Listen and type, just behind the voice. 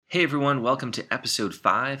Hey everyone, welcome to episode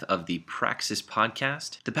 5 of the Praxis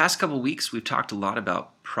Podcast. The past couple weeks, we've talked a lot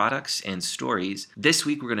about products and stories. This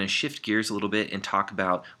week, we're going to shift gears a little bit and talk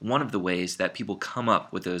about one of the ways that people come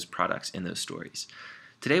up with those products and those stories.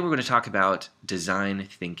 Today, we're going to talk about design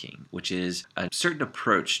thinking, which is a certain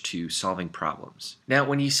approach to solving problems. Now,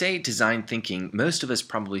 when you say design thinking, most of us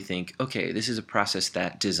probably think, okay, this is a process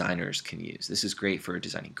that designers can use. This is great for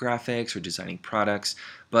designing graphics or designing products,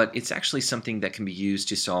 but it's actually something that can be used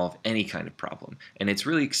to solve any kind of problem. And it's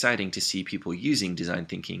really exciting to see people using design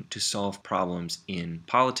thinking to solve problems in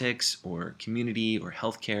politics or community or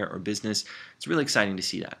healthcare or business. It's really exciting to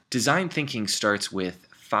see that. Design thinking starts with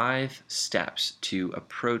 5 steps to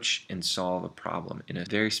approach and solve a problem in a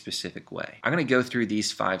very specific way. I'm going to go through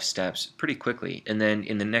these 5 steps pretty quickly, and then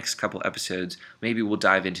in the next couple episodes, maybe we'll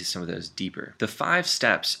dive into some of those deeper. The 5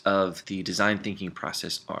 steps of the design thinking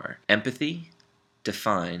process are empathy,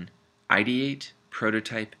 define, ideate,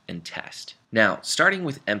 prototype, and test. Now, starting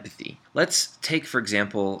with empathy, let's take, for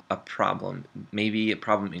example, a problem, maybe a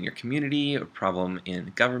problem in your community, a problem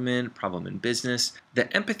in government, a problem in business.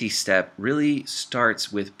 The empathy step really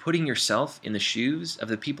starts with putting yourself in the shoes of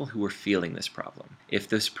the people who are feeling this problem. If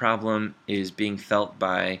this problem is being felt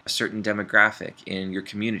by a certain demographic in your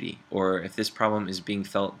community, or if this problem is being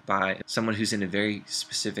felt by someone who's in a very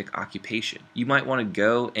specific occupation, you might want to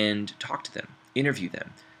go and talk to them, interview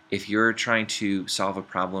them. If you're trying to solve a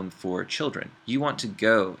problem for children, you want to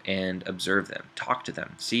go and observe them, talk to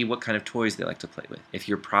them, see what kind of toys they like to play with. If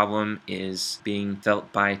your problem is being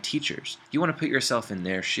felt by teachers, you want to put yourself in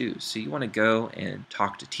their shoes. So you want to go and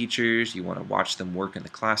talk to teachers, you want to watch them work in the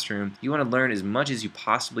classroom, you want to learn as much as you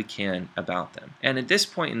possibly can about them. And at this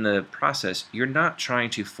point in the process, you're not trying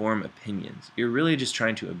to form opinions. You're really just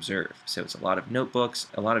trying to observe. So it's a lot of notebooks,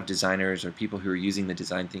 a lot of designers or people who are using the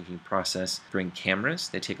design thinking process bring cameras,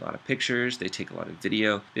 they take a lot of pictures, they take a lot of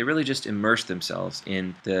video. They really just immerse themselves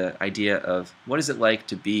in the idea of what is it like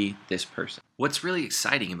to be this person. What's really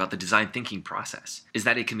exciting about the design thinking process is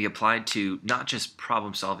that it can be applied to not just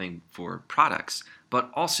problem solving for products, but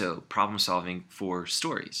also problem solving for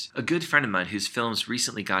stories. A good friend of mine whose films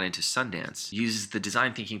recently got into Sundance uses the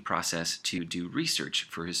design thinking process to do research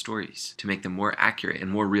for his stories, to make them more accurate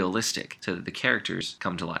and more realistic so that the characters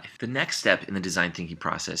come to life. The next step in the design thinking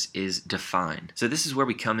process is define. So this is where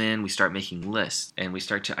we come in, we start making lists, and we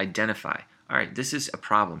start to identify, all right, this is a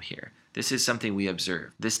problem here. This is something we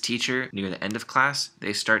observe. This teacher, near the end of class,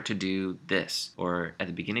 they start to do this. Or at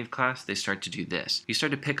the beginning of class, they start to do this. You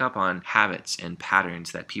start to pick up on habits and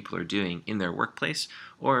patterns that people are doing in their workplace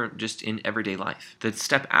or just in everyday life. The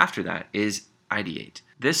step after that is ideate.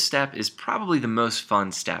 This step is probably the most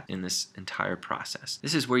fun step in this entire process.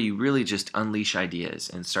 This is where you really just unleash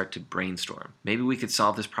ideas and start to brainstorm. Maybe we could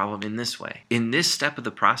solve this problem in this way. In this step of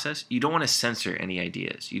the process, you don't want to censor any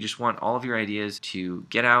ideas. You just want all of your ideas to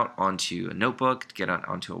get out onto a notebook, to get out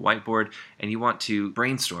onto a whiteboard, and you want to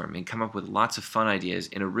brainstorm and come up with lots of fun ideas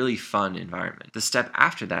in a really fun environment. The step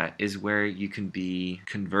after that is where you can be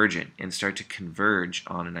convergent and start to converge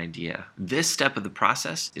on an idea. This step of the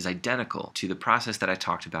process is identical to the process that I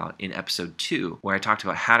talked about in episode 2, where I talked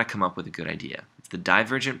about how to come up with a good idea. It's the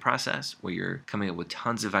divergent process, where you're coming up with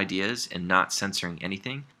tons of ideas and not censoring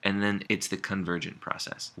anything. And then it's the convergent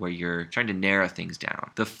process, where you're trying to narrow things down.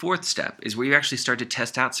 The 4th step is where you actually start to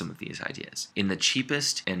test out some of these ideas in the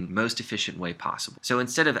cheapest and most efficient way possible. So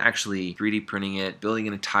instead of actually 3D printing it, building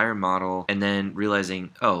an entire model, and then realizing,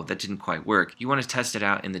 oh, that didn't quite work, you want to test it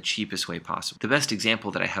out in the cheapest way possible. The best example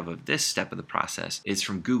that I have of this step of the process is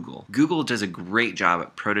from Google. Google does a great job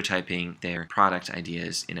at prototyping their product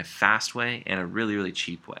ideas in a fast way and a really, really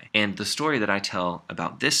cheap way. And the story that I tell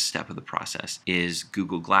about this step of the process is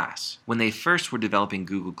Google Glass. When they first were developing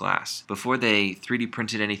Google Glass, before they 3D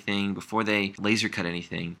printed anything, before they laser cut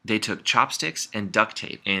anything, they took chopsticks and duct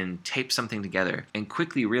tape and taped something together and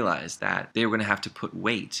quickly realized that they were going to have to put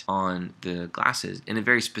weight on the glasses in a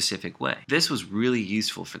very specific way. This was really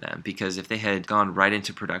useful for them because if they had gone right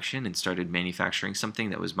into production and started manufacturing something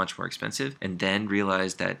that was much more expensive and then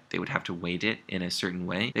realized that they would have to weight it in a certain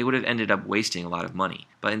way, they would have ended up wasting a lot of money.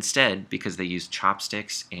 But instead, because they used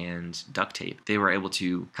chopsticks and duct tape, they were able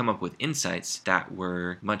to come up with insights that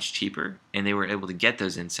were much cheaper, and they were able to get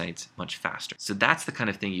those insights much faster. So that's the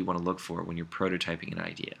kind of thing you want to look for when you're prototyping an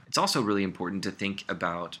idea. It's also really important to think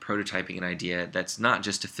about prototyping an idea that's not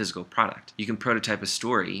just a physical product. You can prototype a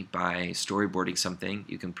story by storyboarding something.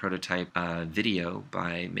 You can prototype a video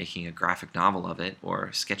by making a graphic novel of it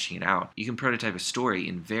or sketching it out. You can prototype a story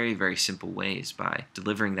in very, very simple ways by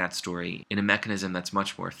delivering that story in a mechanism that's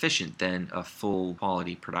much more efficient than a full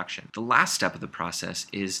quality production. The last step of the process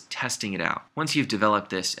is testing it out. Once you've developed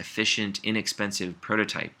this efficient, inexpensive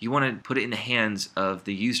prototype, you want to put it in the hands of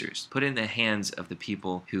the users, put it in the hands of the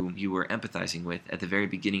people who you were empathizing with at the very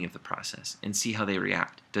beginning of the process and see how they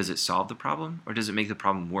react. Does it solve the problem or does it make the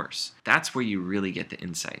problem worse? That's where you really get the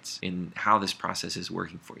insights in how this process is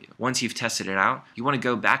working for you. Once you've tested it out, you want to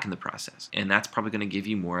go back in the process, and that's probably going to give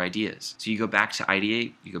you more ideas. So you go back to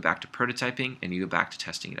ideate, you go back to prototyping, and you go back to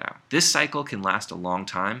testing it out. This cycle can last a long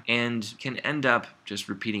time and can end up just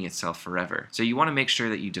repeating itself forever. So you want to make sure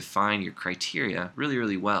that you define your criteria really,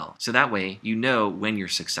 really well. So that way you know when you're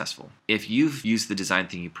successful. If you've used the design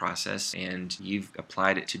thinking process and you've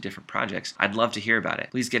applied it to different projects, I'd love to hear about it.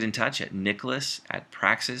 Please get in touch at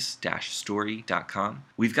nicholas@praxis-story.com.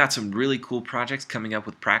 We've got some really cool projects coming up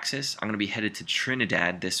with Praxis. I'm going to be headed to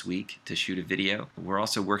Trinidad this week to shoot a video. We're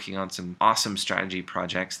also working on some awesome strategy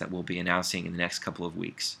projects that we'll be announcing in the next couple of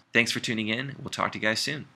weeks. Thanks for tuning in. We'll talk to you guys soon.